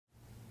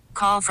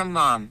call from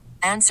mom.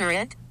 Answer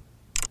it.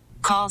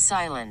 Call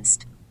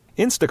silenced.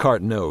 Instacart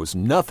knows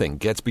nothing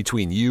gets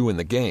between you and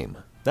the game.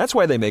 That's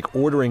why they make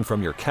ordering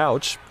from your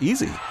couch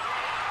easy.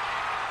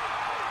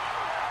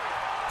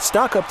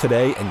 Stock up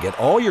today and get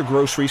all your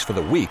groceries for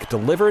the week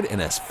delivered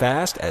in as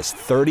fast as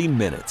 30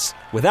 minutes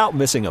without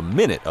missing a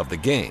minute of the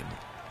game.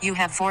 You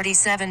have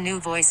 47 new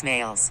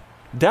voicemails.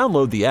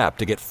 Download the app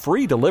to get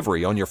free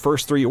delivery on your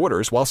first 3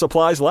 orders while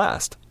supplies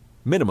last.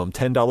 Minimum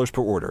 $10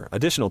 per order.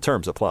 Additional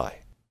terms apply.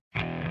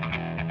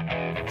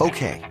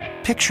 Okay,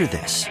 picture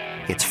this.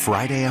 It's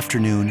Friday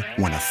afternoon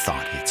when a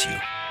thought hits you.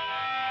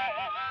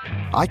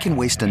 I can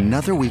waste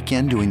another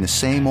weekend doing the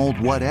same old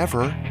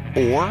whatever,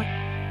 or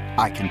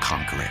I can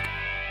conquer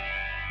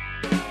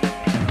it.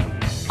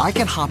 I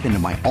can hop into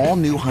my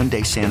all-new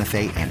Hyundai Santa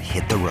Fe and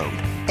hit the road.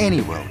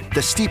 Any road.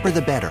 The steeper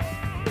the better.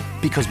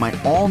 Because my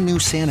all-new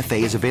Santa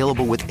Fe is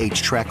available with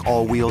H-Track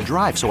all-wheel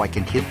drive, so I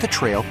can hit the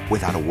trail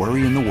without a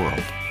worry in the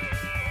world.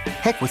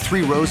 Heck, with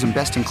 3 rows and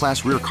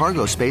best-in-class rear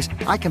cargo space,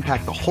 I can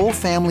pack the whole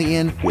family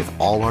in with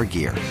all our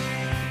gear.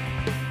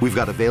 We've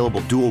got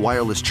available dual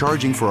wireless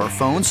charging for our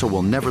phones, so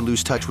we'll never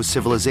lose touch with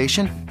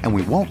civilization, and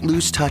we won't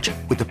lose touch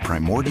with the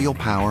primordial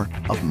power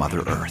of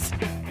Mother Earth.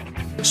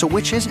 So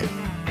which is it?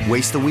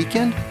 Waste the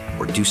weekend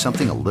or do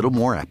something a little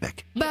more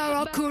epic?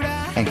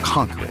 And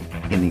conquer it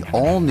in the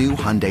all-new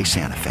Hyundai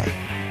Santa Fe.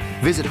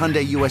 Visit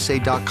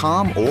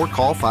HyundaiUSA.com or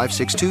call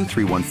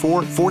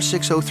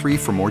 562-314-4603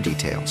 for more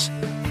details.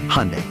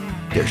 Hyundai,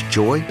 there's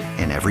joy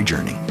in every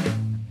journey.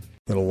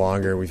 A little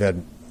longer. We've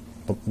had,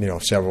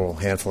 several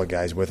handful of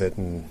guys with it,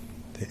 and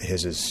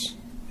his is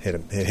hit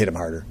him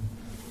harder.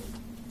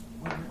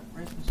 When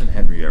Rasmus and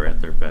Henry are at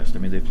their best, I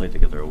mean, they played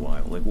together a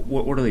while. Like,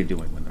 what are they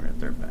doing when they're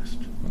at their best?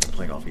 When they're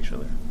playing off each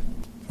other?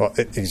 Well,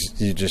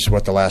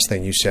 what the last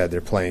thing you said,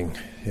 they're playing,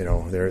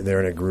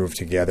 they're in a groove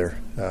together,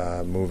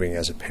 moving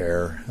as a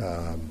pair,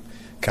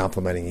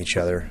 complementing each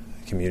other,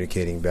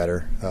 communicating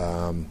better.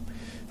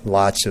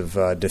 Lots of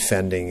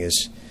defending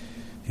is,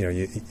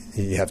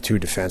 you have 2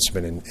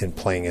 defensemen and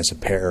playing as a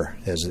pair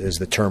is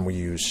the term we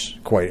use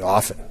quite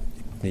often.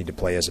 You need to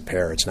play as a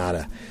pair. It's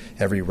not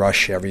every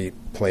rush, every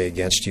play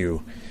against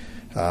you,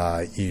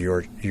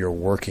 you're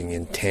working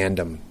in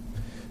tandem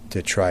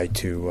to try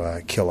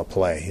to kill a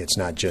play. It's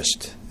not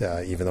just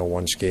even though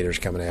one skater's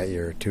coming at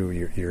you or 2,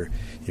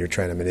 you're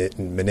trying to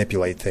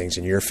manipulate things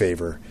in your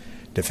favor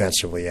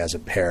defensively as a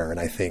pair. And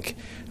I think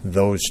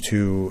those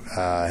 2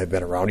 have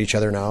been around each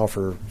other now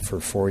for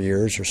 4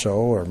 years or so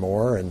or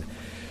more, and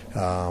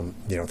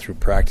through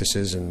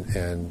practices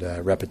and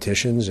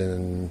repetitions,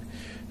 and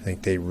I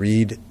think they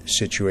read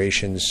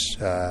situations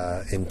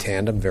in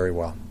tandem very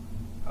well.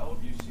 How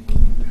have you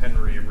seen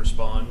Henry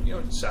respond?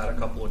 Sat a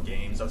couple of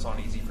games. That's not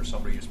easy for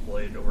somebody who's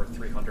played over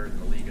 300 in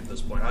the league at this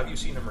point. How have you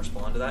seen him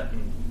respond to that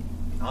and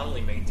not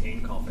only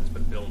maintain confidence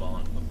but build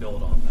on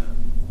that?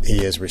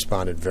 He has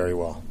responded very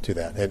well to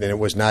that, and it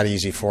was not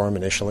easy for him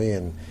initially.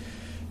 And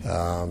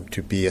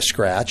to be a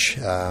scratch,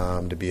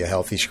 to be a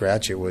healthy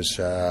scratch, it was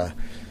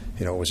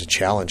it was a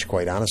challenge,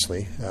 quite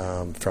honestly,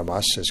 from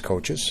us as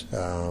coaches.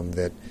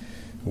 That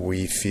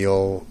we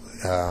feel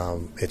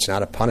it's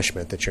not a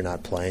punishment that you're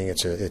not playing.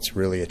 It's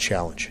really a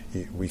challenge.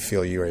 We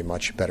feel you're a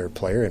much better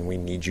player, and we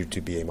need you to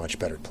be a much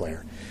better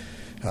player.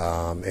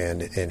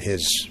 And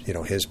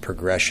his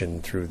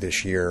progression through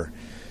this year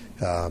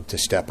to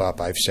step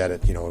up. I've said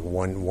it.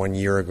 One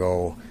year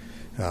ago,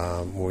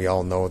 we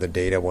all know the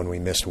data when we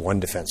missed one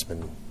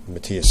defenseman,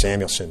 Mattias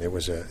Samuelsson. It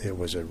was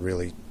a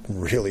really,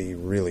 really,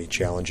 really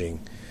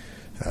challenging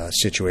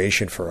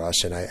situation for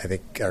us, and I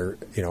think our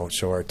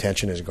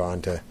attention has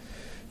gone to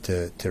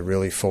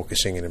really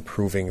focusing and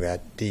improving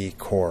that D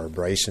core.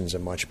 Bryson's a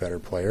much better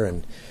player,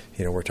 and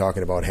we're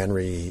talking about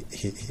Henry.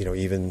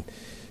 Even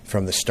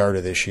from the start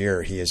of this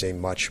year, he is a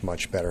much,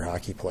 much better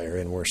hockey player,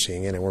 and we're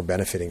seeing it and we're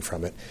benefiting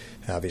from it.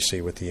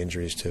 Obviously, with the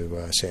injuries to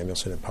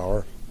Samuelsson and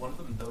Power. One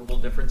of the notable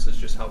differences,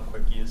 just how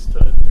quick he is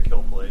to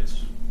kill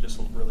plays.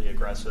 Just really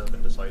aggressive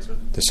and decisive.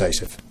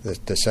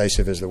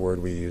 Decisive is the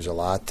word we use a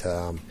lot.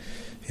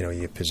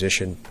 You're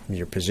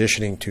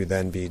positioning to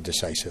then be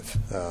decisive,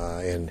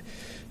 and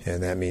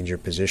that means you're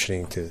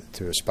positioning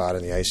to a spot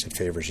on the ice that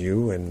favors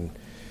you and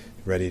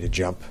ready to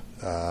jump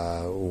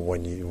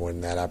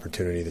when that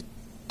opportunity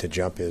to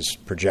jump is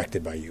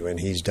projected by you. And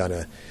he's done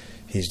a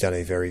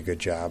very good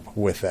job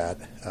with that.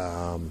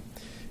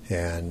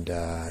 And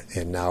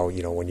now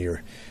when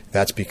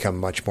that's become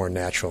much more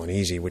natural and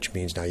easy, which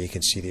means now you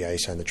can see the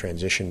ice on the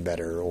transition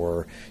better,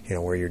 or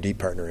where your D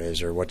partner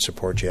is, or what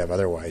support you have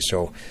otherwise.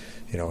 So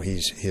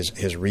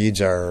his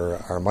reads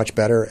are much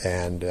better,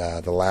 and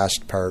the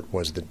last part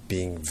was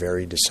being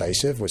very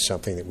decisive was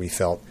something that we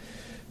felt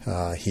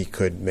he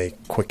could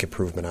make quick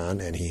improvement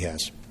on, and he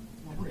has.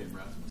 Henry and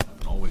Rasmus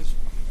haven't always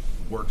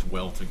worked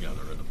well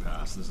together in the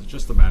past. Is it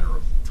just a matter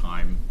of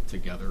time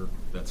together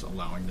that's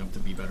allowing them to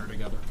be better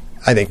together?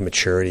 I think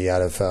maturity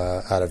out of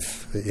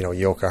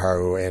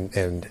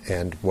Yokoharu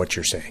and what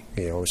you're saying.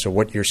 So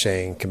what you're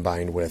saying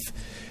combined with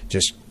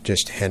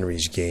just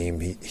Henry's game,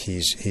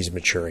 he's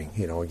maturing.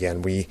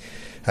 Again,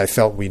 I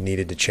felt we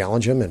needed to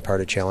challenge him, and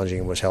part of challenging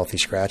him was healthy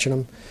scratching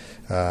him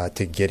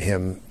to get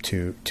him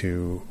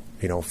to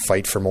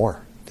fight for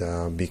more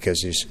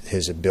because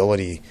his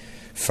ability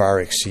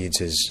far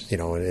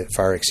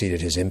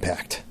exceeded his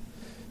impact.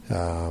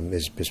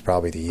 Is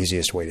probably the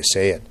easiest way to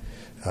say it.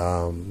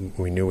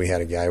 We knew we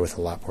had a guy with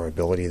a lot more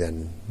ability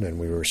than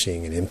we were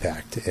seeing an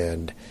impact,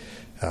 and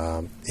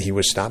he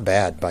was not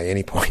bad by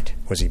any point.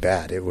 Was he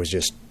bad? It was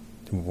just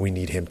we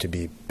need him to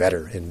be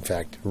better. In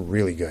fact,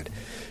 really good,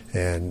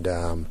 and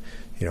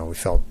we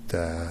felt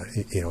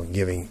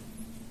having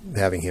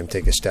him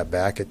take a step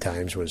back at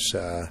times was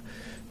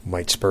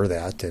might spur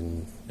that,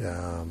 and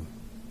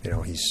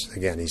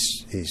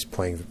he's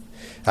playing.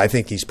 I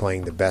think he's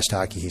playing the best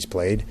hockey he's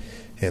played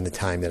in the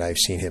time that I've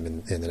seen him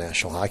in the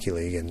National Hockey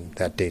League, and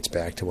that dates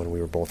back to when we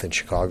were both in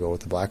Chicago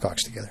with the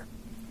Blackhawks together.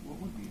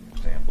 What would be an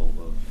example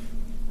of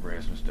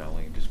Rasmus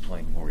Dahlin just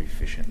playing more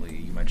efficiently?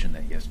 You mentioned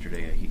that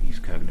yesterday. He's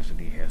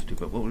cognizant he has to,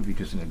 but what would be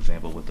just an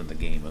example within the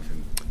game of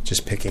him?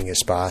 Just picking his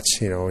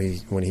spots.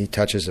 When he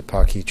touches the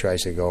puck, he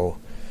tries to go.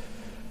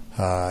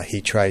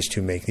 He tries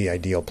to make the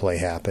ideal play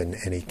happen,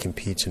 and he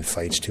competes and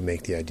fights to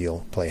make the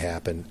ideal play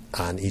happen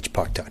on each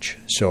puck touch.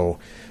 So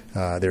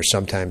there's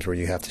some times where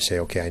you have to say,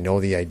 okay, I know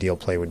the ideal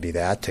play would be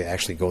that, to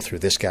actually go through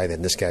this guy,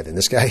 then this guy, then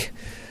this guy.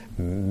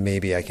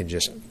 Maybe I can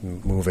just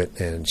move it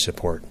and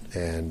support,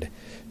 and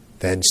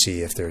then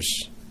see if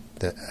there's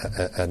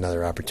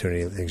another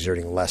opportunity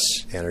exerting less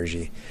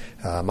energy.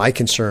 My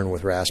concern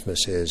with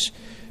Rasmus is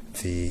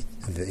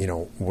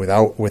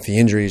with the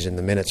injuries and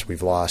the minutes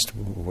we've lost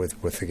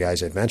with the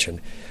guys I've mentioned,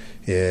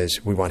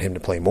 is we want him to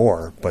play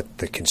more, but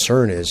the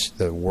concern is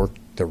the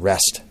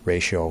rest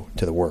ratio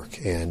to the work,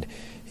 and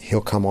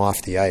he'll come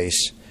off the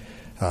ice.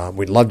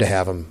 We'd love to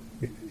have him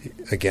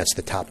against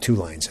the top two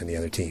lines on the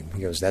other team,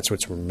 because that's what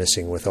we're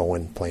missing with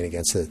Owen playing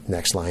against the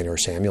next line, or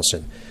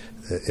Samuelson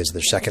is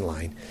their second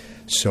line.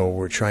 So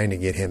we're trying to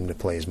get him to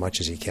play as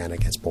much as he can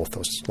against both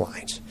those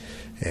lines.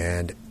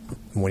 And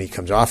when he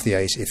comes off the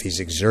ice, if he's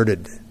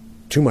exerted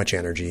too much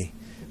energy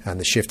on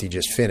the shift he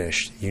just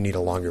finished, you need a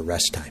longer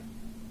rest time.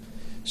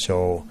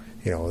 So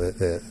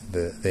the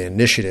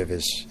initiative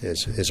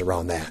is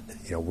around that.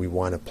 We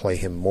want to play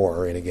him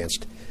more and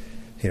against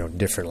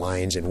different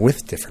lines and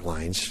with different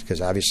lines,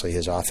 because obviously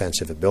his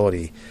offensive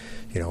ability,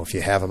 if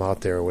you have him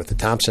out there with the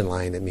Thompson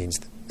line, that means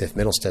if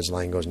Middlestead's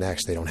line goes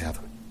next, they don't have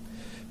him.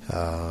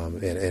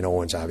 And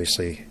Owen's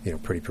obviously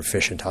pretty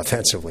proficient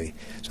offensively,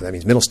 so that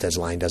means Middlestead's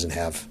line doesn't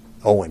have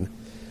Owen.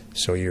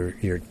 So and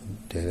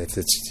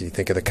if you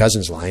think of the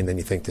Cousins line, then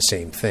you think the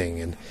same thing,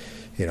 and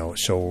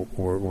so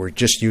we're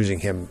just using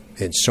him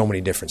in so many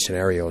different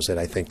scenarios that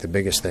I think the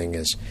biggest thing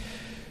is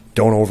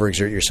don't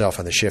overexert yourself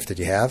on the shift that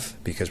you have,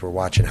 because we're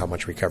watching how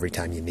much recovery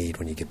time you need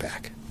when you get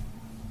back.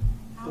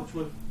 Coach,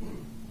 with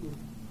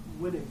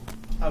winning,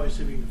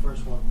 obviously being the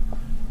first one,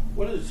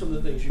 what are some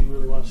of the things you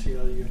really want to see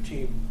out of your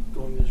team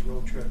going this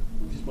road trip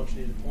with these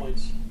much-needed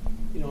points,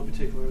 in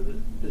particular,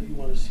 that you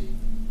want to see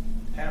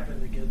happen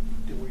to get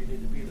to where you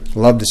need to be there?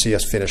 Love to see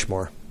us finish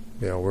more.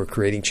 We're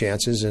creating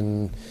chances,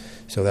 and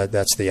so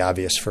that's the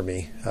obvious for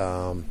me.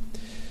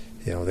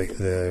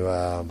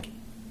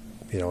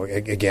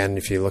 Again,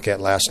 if you look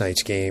at last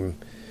night's game,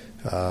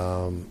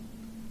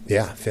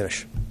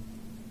 finish.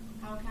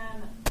 How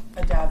can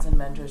a dads and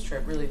mentors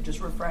trip really just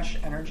refresh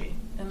energy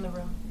in the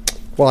room?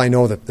 Well, I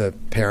know that the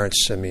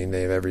parents,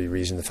 they have every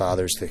reason, the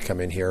fathers, to come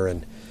in here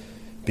and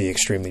be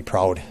extremely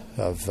proud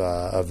of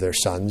their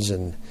sons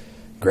and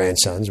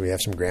grandsons. We have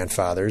some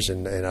grandfathers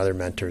and other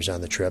mentors on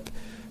the trip.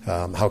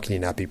 How can you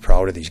not be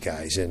proud of these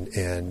guys? And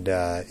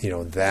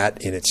that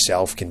in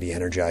itself can be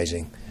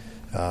energizing.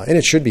 And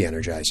it should be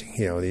energizing.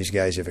 These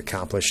guys have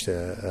accomplished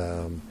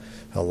a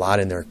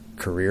lot in their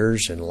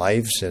careers and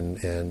lives, and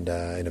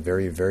in a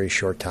very, very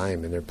short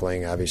time. And they're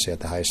playing, obviously, at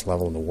the highest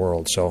level in the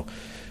world. So,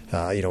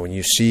 when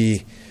you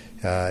see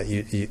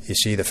you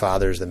see the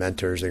fathers, the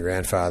mentors, the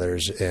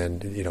grandfathers,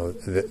 and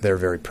they're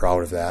very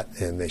proud of that,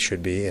 and they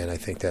should be. And I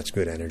think that's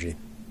good energy.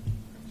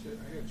 I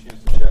had a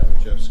chance to chat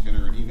with Jeff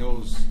Skinner, and he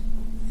knows,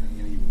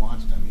 and he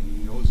wants.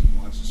 He knows he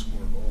wants to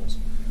score goals.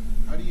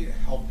 How do you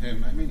help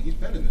him? He's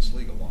been in this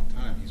league a long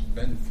time. He's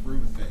been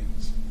through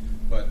things,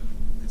 but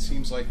it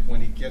seems like when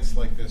he gets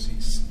like this, he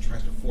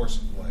tries to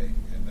force a play,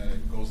 and then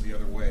it goes the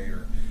other way.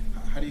 Or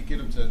how do you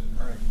get him to?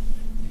 All right,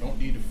 you don't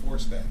need to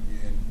force that,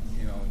 and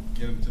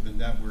get him to the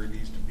net where he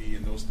needs to be,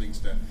 and those things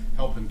to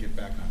help him get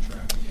back on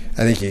track.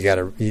 I think you got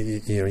to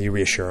you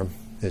reassure him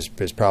is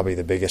probably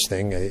the biggest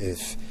thing.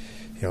 If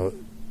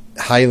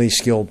highly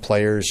skilled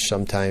players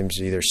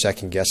sometimes either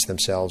second guess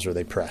themselves or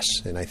they press,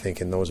 and I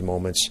think in those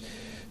moments,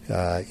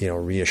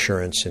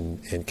 reassurance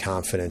and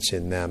confidence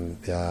in them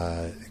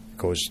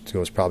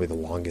goes probably the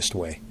longest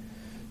way.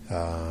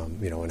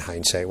 In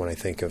hindsight, when I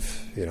think of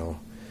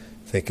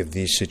think of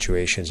these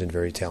situations in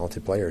very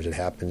talented players. It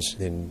happens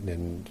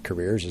in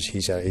careers.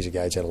 He's a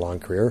guy that's had a long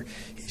career.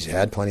 He's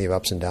had plenty of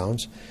ups and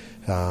downs.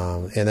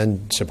 And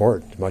then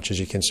support, as much as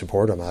you can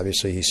support him.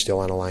 Obviously, he's still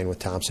on a line with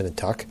Thompson and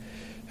Tuck.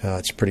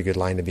 It's a pretty good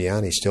line to be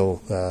on. He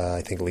still,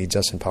 I think, leads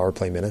us in power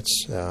play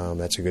minutes.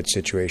 That's a good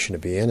situation to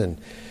be in.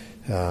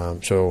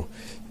 And so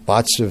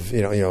lots of,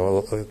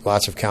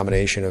 lots of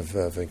combination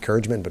of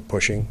encouragement, but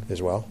pushing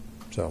as well.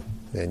 So,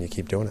 and you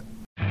keep doing it.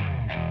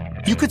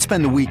 You could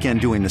spend the weekend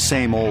doing the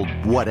same old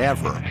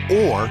whatever,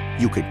 or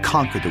you could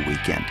conquer the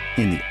weekend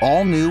in the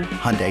all-new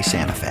Hyundai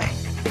Santa Fe.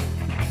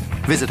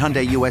 Visit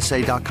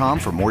HyundaiUSA.com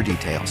for more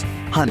details.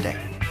 Hyundai,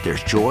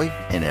 there's joy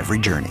in every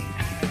journey.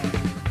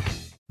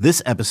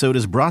 This episode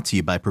is brought to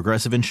you by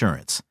Progressive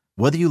Insurance.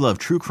 Whether you love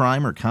true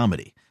crime or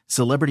comedy,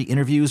 celebrity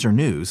interviews or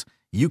news,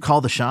 you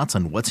call the shots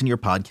on what's in your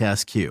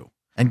podcast queue.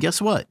 And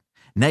guess what?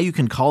 Now you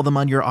can call them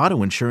on your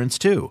auto insurance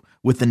too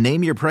with the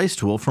Name Your Price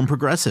tool from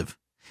Progressive.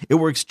 It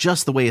works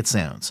just the way it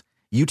sounds.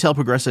 You tell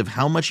Progressive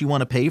how much you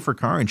want to pay for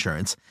car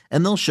insurance,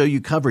 and they'll show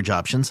you coverage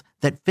options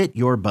that fit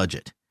your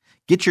budget.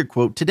 Get your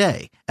quote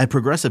today at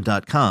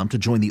Progressive.com to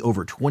join the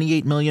over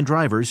 28 million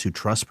drivers who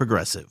trust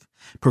Progressive.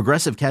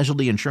 Progressive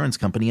Casualty Insurance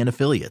Company and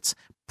Affiliates.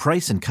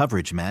 Price and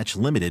coverage match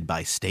limited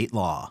by state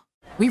law.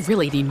 We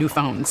really need new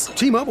phones.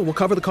 T-Mobile will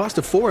cover the cost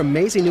of 4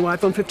 amazing new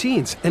iPhone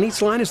 15s, and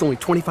each line is only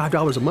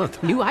 $25 a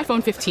month. New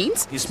iPhone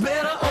 15s? It's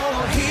better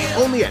over here.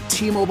 Only at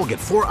T-Mobile, get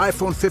 4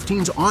 iPhone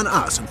 15s on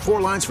us and 4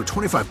 lines for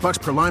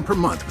 $25 per line per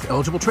month with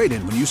eligible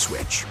trade-in when you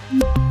switch.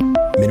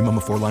 Minimum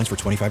of 4 lines for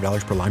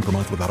 $25 per line per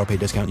month with autopay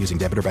discount using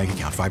debit or bank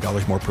account.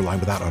 $5 more per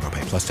line without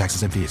autopay, plus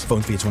taxes and fees.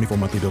 Phone fee at 24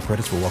 monthly bill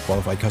credits for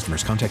well-qualified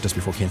customers. Contact us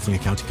before canceling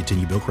account to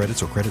continue bill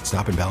credits or credit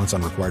stop and balance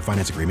on required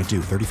finance agreement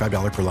due.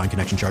 $35 per line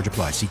connection charge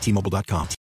applies. See T-Mobile.com.